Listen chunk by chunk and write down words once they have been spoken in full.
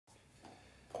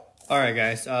All right,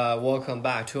 guys. Welcome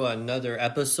back to another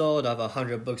episode of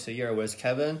 100 Books a Year with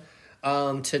Kevin.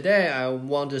 Today, I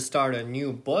want to start a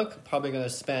new book. Probably going to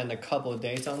spend a couple of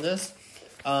days on this.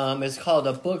 It's called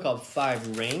The Book of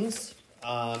Five Rings.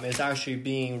 It's actually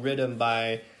being written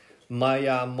by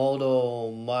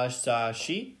Miyamoto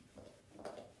Musashi.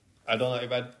 I don't know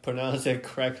if I pronounced it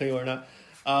correctly or not.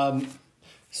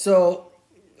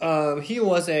 He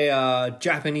was a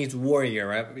Japanese warrior,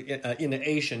 right? In the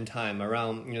Asian time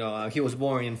around, he was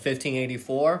born in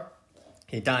 1584.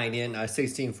 He died in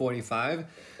 1645.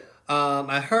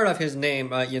 I heard of his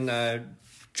name in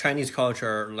Chinese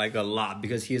culture like a lot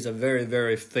because he's a very,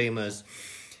 very famous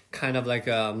kind of like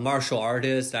a martial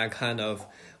artist that kind of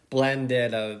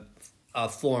blended a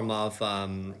form of,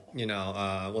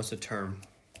 what's the term?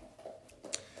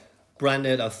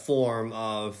 Blended a form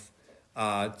of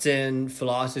Zen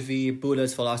philosophy,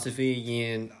 Buddhist philosophy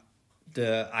in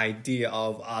the idea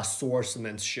of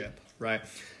swordsmanship, right?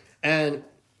 And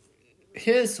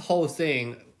his whole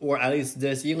thing, or at least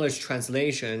this English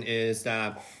translation, is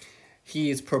that he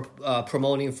is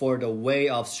promoting for the way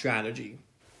of strategy.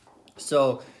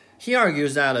 So he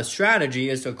argues that a strategy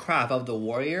is the craft of the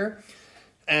warrior.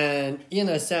 And in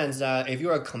a sense that if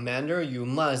you're a commander, you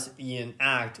must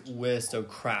enact with the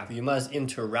craft. You must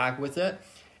interact with it.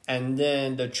 And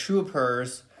then the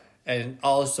troopers and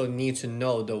also need to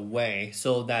know the way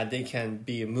so that they can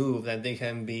be moved and they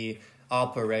can be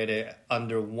operated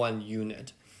under one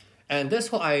unit. And this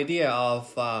whole idea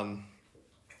of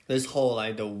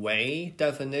the way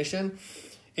definition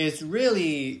is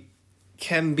really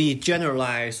can be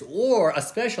generalized or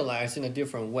specialized in a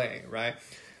different way, right?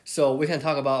 So we can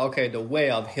talk about, the way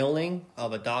of healing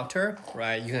of a doctor,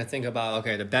 right? You can think about,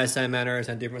 the bedside manners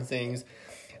and different things.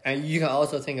 And you can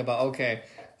also think about,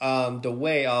 the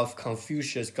way of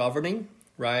Confucius governing,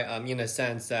 right? In a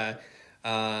sense that,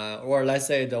 or let's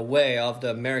say the way of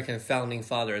the American founding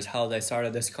fathers, how they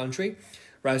started this country,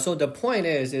 right? So the point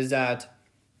is that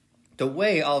the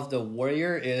way of the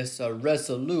warrior is a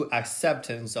resolute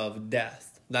acceptance of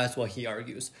death. That's what he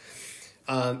argues.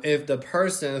 If the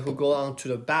person who go on to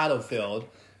the battlefield,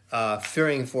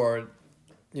 fearing for,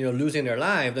 losing their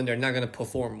life, then they're not going to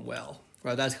perform well,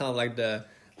 right? That's kind of like the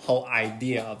whole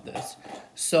idea of this.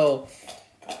 So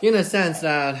in a sense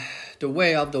that the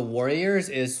way of the warriors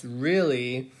is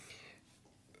really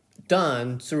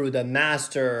done through the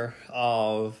mastering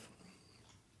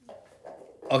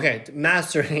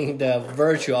the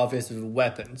virtue of his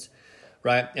weapons,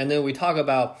 right? And then we talk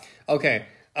about,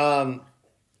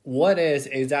 what is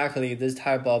exactly this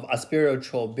type of a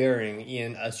spiritual bearing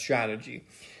in a strategy?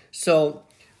 So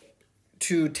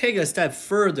to take a step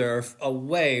further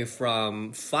away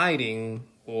from fighting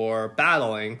or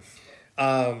battling,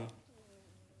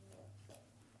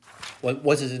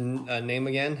 what's his name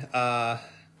again?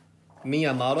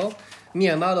 Miyamoto.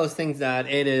 Miyamoto thinks that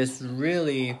it is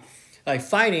really like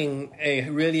fighting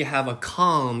really have a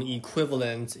calm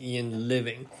equivalent in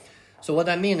living. So what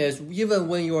that means is even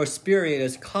when your spirit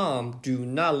is calm, do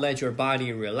not let your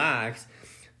body relax.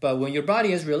 But when your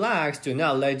body is relaxed, do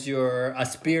not let your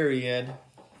spirit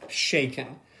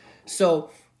shaken. So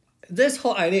this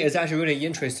whole idea is actually really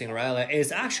interesting, right? Like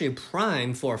it's actually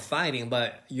primed for fighting,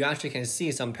 but you actually can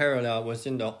see some parallel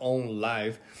within the own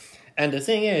life. And the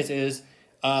thing is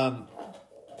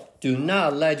do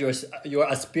not let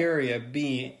your spirit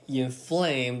be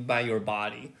inflamed by your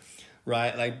body,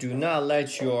 right? Like do not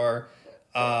let your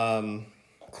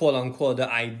quote unquote the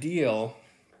ideal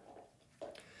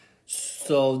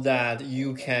so that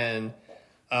you can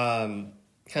kind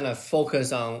of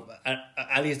focus on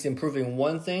at least improving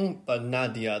one thing, but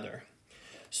not the other.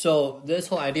 So this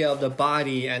whole idea of the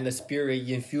body and the spirit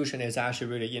infusion is actually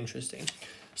really interesting.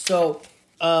 So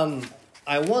I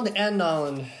want to end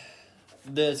on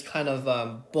this kind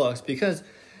of books because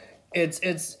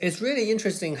it's really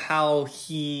interesting how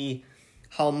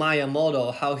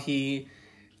Miyamoto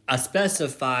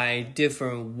specify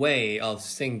different way of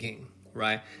thinking,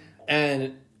 right?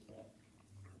 And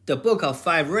the Book of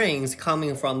Five Rings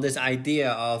coming from this idea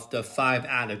of the five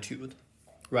attitude,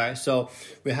 right? So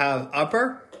we have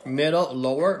upper, middle,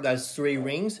 lower, that's three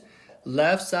rings,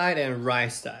 left side and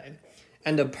right side.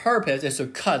 And the purpose is to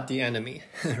cut the enemy,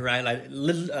 right? Like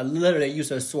literally use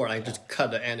a sword, like just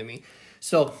cut the enemy.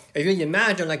 So if you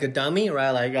imagine like a dummy,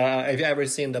 right? Like if you ever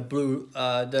seen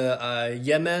the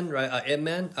Yemen, right? Ip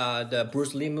Man, the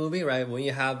Bruce Lee movie, right? When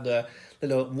you have the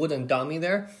little wooden dummy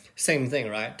there, same thing,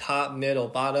 right? Top, middle,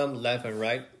 bottom, left, and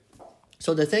right.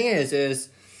 So the thing is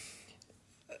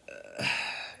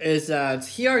that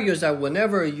he argues that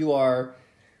whenever you are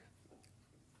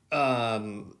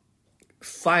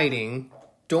fighting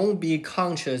don't be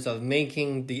conscious of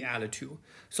making the attitude.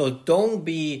 So don't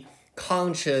be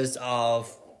conscious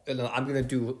of, I'm going to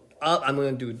do up, I'm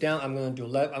going to do down, I'm going to do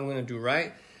left, I'm going to do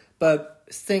right. But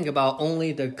think about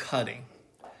only the cutting.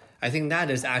 I think that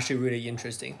is actually really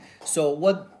interesting. So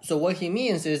what he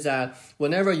means is that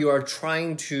whenever you are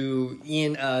trying to,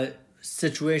 in a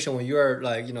situation where you're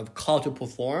called to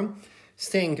perform,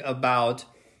 think about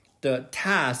the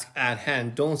task at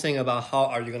hand. Don't think about how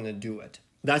are you going to do it.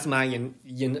 That's my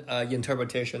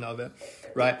interpretation of it,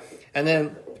 right? And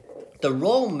then the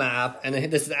roadmap, and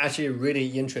this is actually really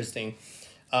interesting.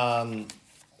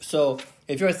 So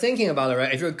if you're thinking about it,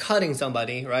 right, if you're cutting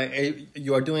somebody, right,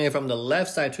 you are doing it from the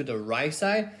left side to the right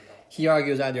side. He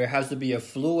argues that there has to be a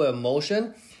fluid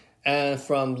motion, and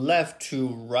from left to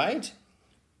right,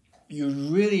 you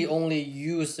really only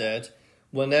use it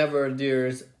whenever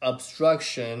there's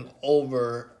obstruction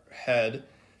overhead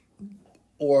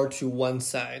or to one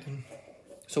side.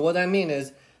 So what I mean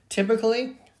is,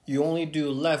 typically, you only do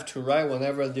left to right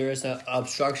whenever there's an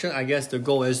obstruction. I guess the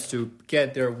goal is to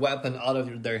get their weapon out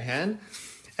of their hand.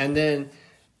 And then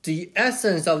the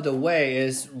essence of the way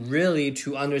is really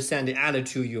to understand the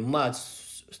attitude. You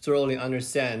must thoroughly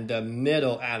understand the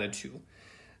middle attitude.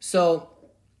 So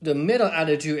the middle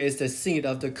attitude is the seat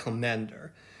of the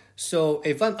commander. So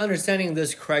if I'm understanding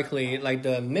this correctly, like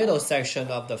the middle section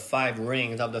of the 5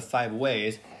 rings, of the 5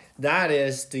 ways, that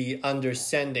is the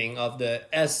understanding of the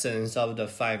essence of the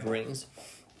 5 rings.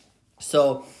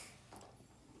 So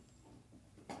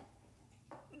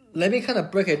let me kind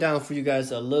of break it down for you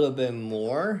guys a little bit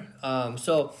more.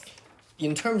 So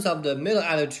in terms of the middle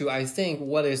attitude, I think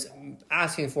what is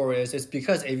asking for is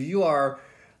because if you are,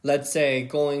 let's say,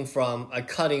 going from a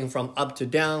cutting from up to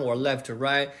down or left to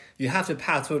right, you have to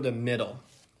pass through the middle,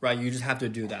 right? You just have to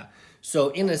do that. So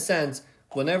in a sense,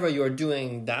 whenever you're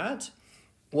doing that,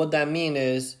 what that means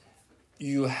is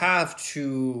you have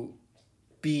to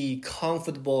be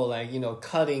comfortable,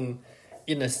 cutting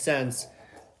in a sense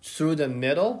through the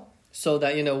middle, so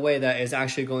that in a way that is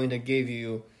actually going to give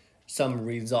you some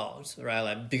results,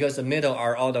 right? Because the middle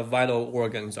are all the vital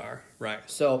organs are, right?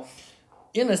 So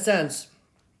in a sense,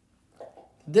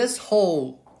 this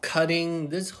whole cutting,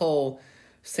 this whole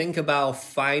think about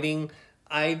fighting,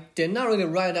 I did not really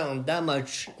write down that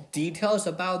much details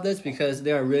about this because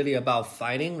they are really about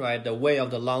fighting, right? The way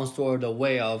of the long sword, the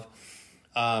way of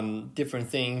different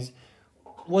things.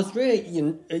 What's really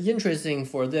interesting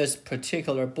for this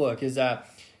particular book is that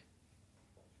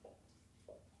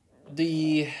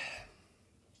the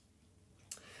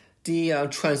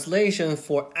translation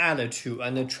for attitude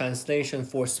and the translation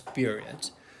for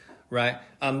spirit, right?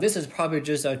 This is probably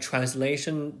just a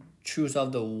translation choose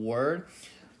of the word,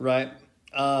 right?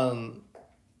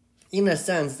 In a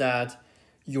sense that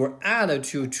your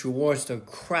attitude towards the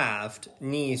craft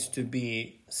needs to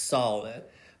be solid,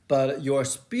 but your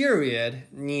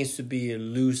spirit needs to be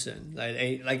loosened,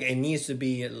 like it needs to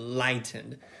be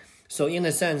lightened. So in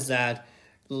a sense that,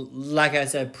 like I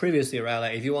said previously, right,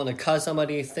 like if you want to cut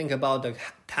somebody, think about the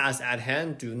task at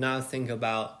hand. Do not think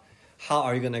about how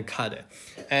are you going to cut it.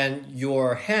 And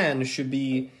your hand should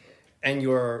be, and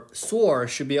your sword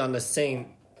should be on the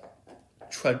same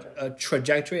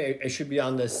trajectory. It should be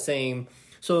on the same,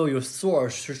 so your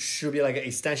sword should be like an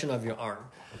extension of your arm,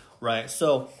 right?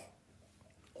 So,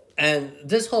 and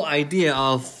this whole idea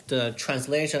of the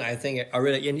translation, I think, are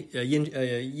really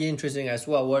interesting as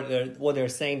well. What they're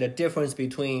saying, the difference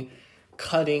between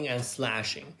cutting and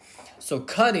slashing. So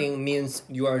cutting means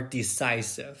you are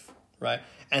decisive, right?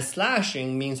 And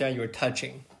slashing means that you're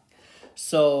touching.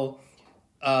 So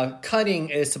cutting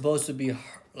is supposed to be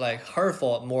like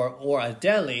hurtful, more or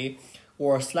deadly,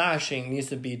 or slashing needs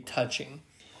to be touching.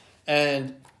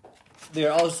 And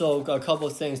there are also a couple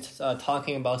of things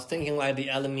talking about thinking like the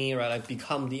enemy, right? Like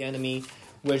become the enemy,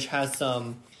 which has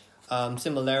some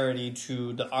similarity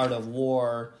to the art of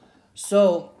war.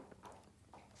 So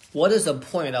what is the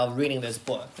point of reading this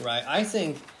book, right? I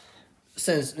think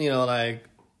since,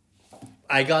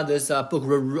 I got this book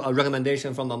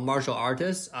recommendation from a martial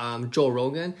artist, Joe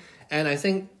Rogan, and I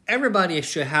think everybody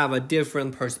should have a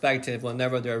different perspective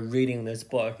whenever they're reading this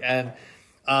book. And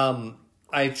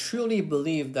I truly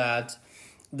believe that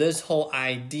this whole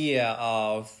idea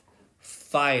of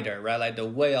fighter, right, like the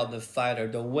way of the fighter,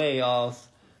 the way of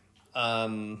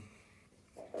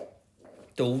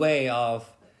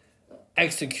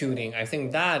executing, I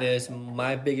think that is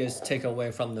my biggest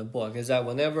takeaway from the book, is that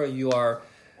whenever you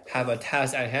have a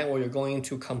task at hand, or you're going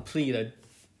to complete a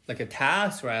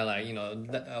task, right?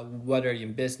 Whether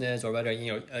in business or whether in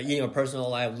your personal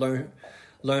life,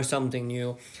 learn something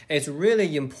new. It's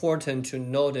really important to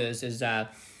notice is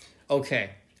that,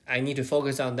 okay, I need to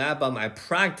focus on that, but my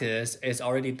practice is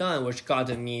already done, which got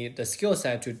me the skill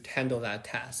set to handle that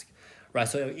task, right?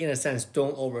 So in a sense,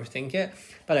 don't overthink it.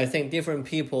 But I think different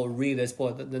people read this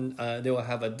book, then they will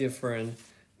have a different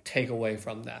takeaway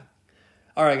from that.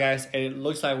 All right, guys, it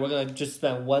looks like we're going to just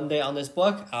spend one day on this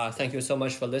book. Thank you so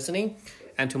much for listening.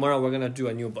 And tomorrow we're going to do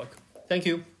a new book. Thank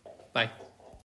you. Bye.